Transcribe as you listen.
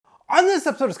On this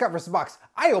episode of ScottVsBox,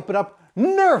 I open up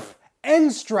Nerf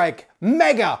Accustrike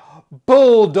Mega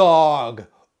Bulldog.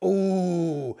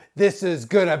 Ooh, this is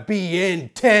gonna be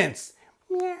intense.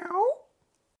 Meow.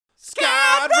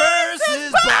 Scott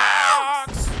vs.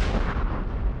 Box!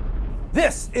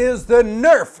 This is the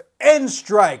Nerf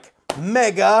Accustrike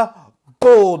Mega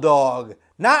Bulldog.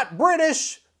 Not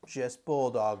British, just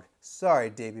Bulldog. Sorry,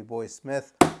 Davy Boy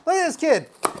Smith. Look at this kid.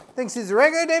 Thinks he's a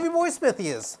regular Davy Boy Smith, he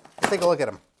is. Let's take a look at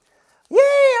him. Yay,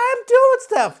 I'm doing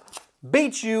stuff.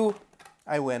 Beat you,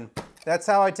 I win. That's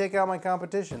how I take out my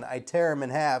competition. I tear him in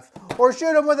half. Or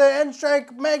shoot him with an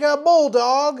Accustrike Mega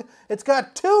Bulldog. It's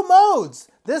got two modes.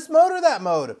 This mode or that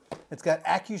mode. It's got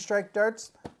Accustrike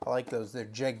darts. I like those. They're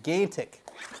gigantic.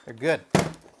 They're good.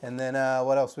 And then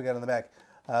what else we got on the back?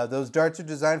 Those darts are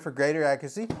designed for greater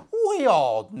accuracy. We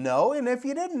all know. And if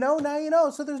you didn't know, now you know.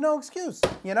 So there's no excuse,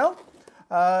 you know?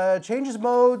 Changes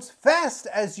modes fast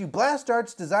as you blast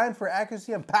darts designed for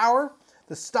accuracy and power.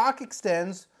 The stock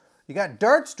extends. You got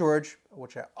dart storage,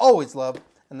 which I always love,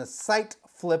 and the sight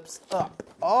flips up.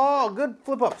 Oh, good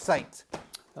flip up sight.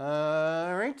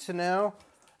 All right, so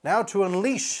now to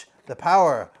unleash the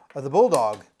power of the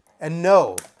Bulldog. And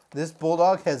no, this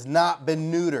Bulldog has not been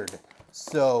neutered.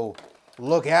 So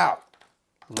look out.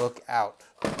 Look out.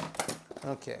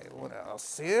 Okay, what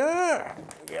else here?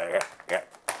 Yeah.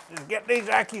 Just get these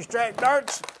Accustrike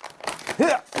darts.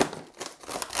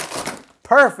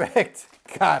 Perfect.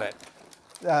 Got it.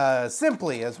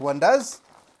 Simply, as one does.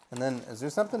 And then, is there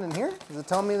something in here? Does it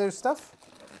tell me there's stuff?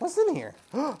 What's in here?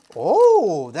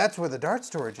 Oh, that's where the dart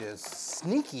storage is.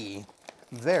 Sneaky.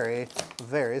 Very,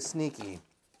 very sneaky.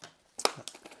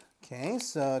 Okay,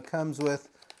 so it comes with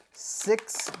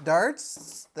 6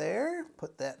 darts there.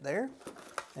 Put that there.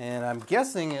 And I'm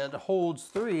guessing it holds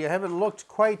 3. I haven't looked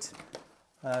quite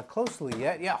closely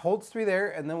yet. Yeah, holds 3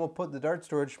 there, and then we'll put the dart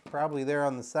storage probably there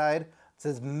on the side. It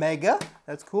says Mega.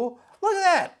 That's cool. Look at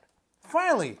that.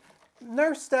 Finally,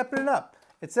 Nerf stepping it up.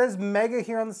 It says Mega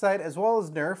here on the side as well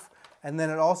as Nerf, and then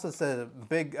it also says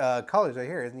big colors right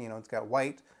here. You know, it's got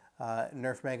white,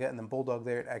 Nerf Mega, and then Bulldog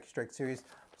there at Accustrike series.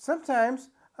 Sometimes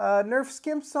Nerf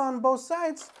skimps on both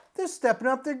sides. They're stepping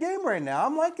up their game right now.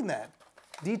 I'm liking that.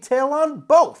 Detail on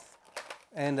both.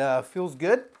 And feels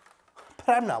good.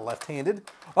 But I'm not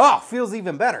left-handed. Oh, feels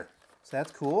even better. So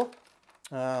that's cool.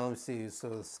 Let me see. So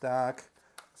the stock.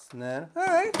 All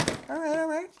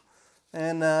right.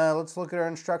 And let's look at our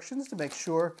instructions to make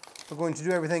sure we're going to do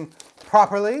everything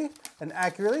properly and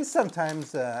accurately.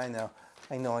 Sometimes I know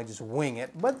I just wing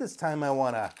it, but this time I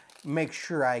want to make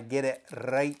sure I get it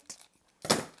right.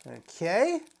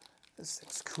 Okay. This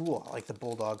is cool. I like the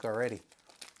Bulldog already.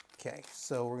 Okay,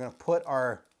 so we're going to put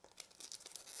our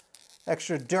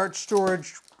extra dart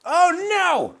storage. Oh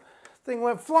no! Thing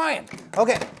went flying.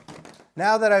 Okay,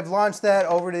 now that I've launched that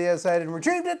over to the other side and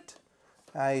retrieved it,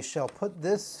 I shall put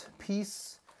this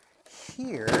piece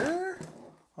here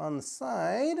on the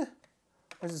side. Where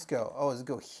does this go? Oh, does it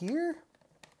go here?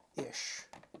 Ish.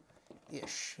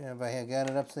 Have I got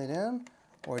it upside down?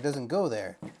 Or it doesn't go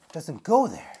there. It doesn't go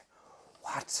there.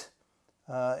 What?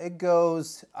 It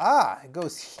goes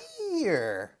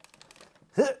here.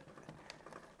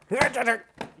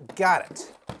 Got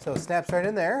it. So it snaps right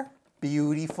in there.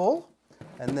 Beautiful.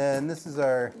 And then this is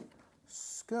our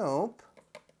scope.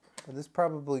 This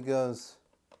probably goes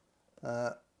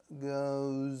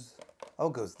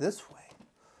this way.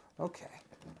 Okay.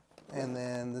 And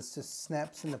then this just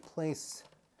snaps into place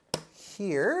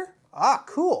here. Ah,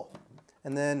 cool.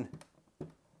 And then,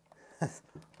 how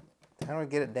do I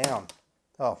get it down?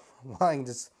 Oh, well, I can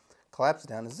just collapse it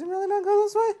down. Does it really not go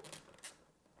this way?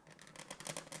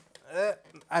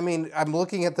 I mean, I'm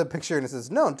looking at the picture and it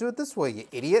says, no, do it this way, you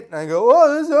idiot. And I go,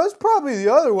 oh, that's probably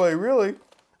the other way, really.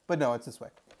 But no, it's this way.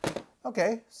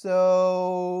 Okay,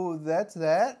 so that's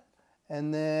that.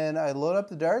 And then I load up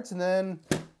the darts and then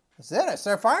that's it. I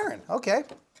start firing. Okay.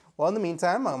 Well, in the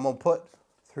meantime, I'm going to put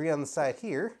 3 on the side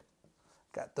here.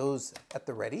 Got those at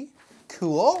the ready.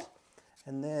 Cool.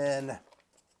 And then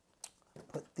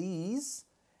put these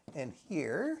in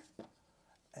here.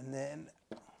 And then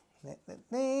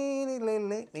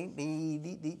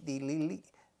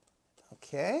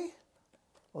okay,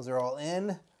 those are all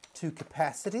in to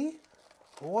capacity.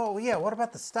 Whoa, yeah, what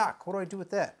about the stock? What do I do with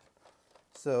that?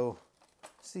 So,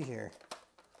 see here.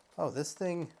 Oh, this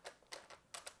thing,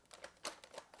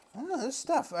 I don't know, there's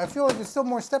stuff. I feel like there's still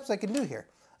more steps I can do here.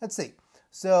 Let's see.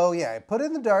 So, yeah, I put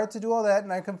in the dart to do all that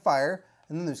and I can fire.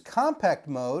 And then there's compact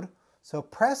mode. So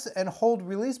press and hold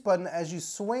release button as you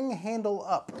swing handle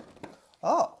up.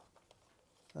 Oh.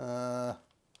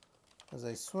 As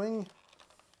I swing,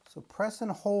 so press and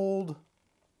hold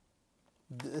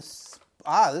this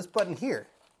this button here.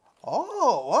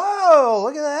 Oh, whoa,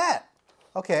 look at that.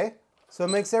 Okay, so it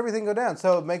makes everything go down.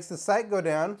 So it makes the sight go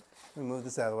down. Let me move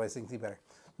this out of the way so you can see better.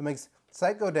 It makes the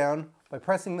sight go down by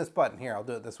pressing this button. Here, I'll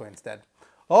do it this way instead.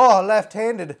 Oh,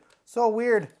 left-handed. So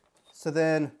weird. So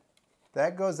then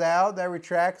that goes out, that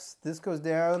retracts, this goes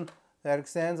down, that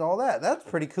extends, all that. That's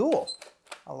pretty cool.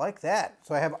 I like that.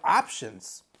 So I have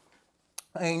options.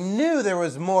 I knew there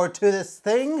was more to this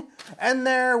thing, and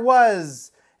there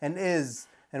was, and is,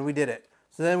 and we did it.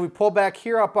 So then we pull back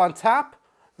here up on top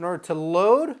in order to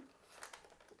load.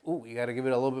 Ooh, you gotta give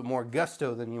it a little bit more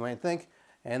gusto than you might think.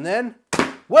 And then,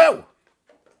 whoa!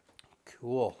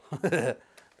 Cool. That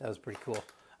was pretty cool.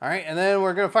 All right, and then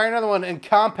we're gonna fire another one in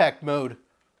compact mode.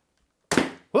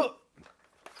 Whoa.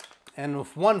 And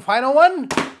with one final one,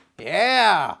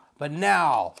 yeah! But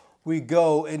now we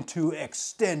go into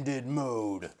extended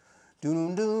mode.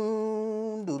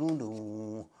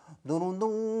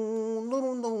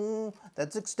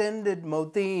 That's extended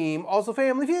mode theme. Also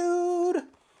Family Feud.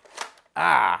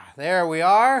 Ah, there we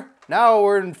are. Now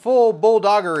we're in full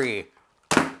bulldoggery.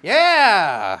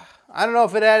 Yeah! I don't know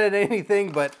if it added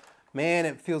anything, but man,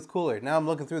 it feels cooler. Now I'm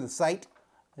looking through the sight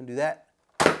and do that.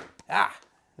 Ah,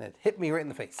 and it hit me right in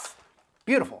the face.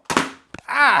 Beautiful.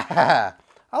 Ah,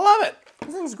 I love it.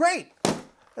 This thing's great.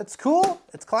 It's cool.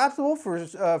 It's collapsible for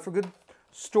good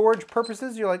storage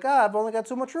purposes. You're like, I've only got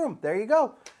so much room. There you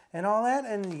go. And all that,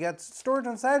 and you got storage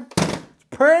on the side. It's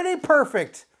pretty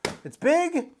perfect. It's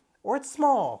big or it's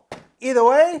small. Either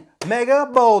way, Mega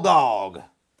Bulldog.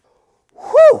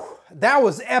 Whew, that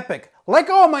was epic. Like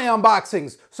all my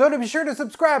unboxings, so to be sure to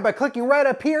subscribe by clicking right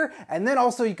up here, and then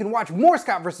also you can watch more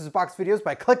ScottVsBox videos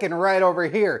by clicking right over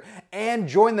here, and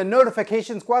join the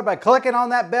notification squad by clicking on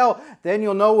that bell. Then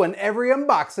you'll know when every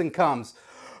unboxing comes.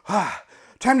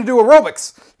 Time to do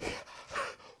aerobics.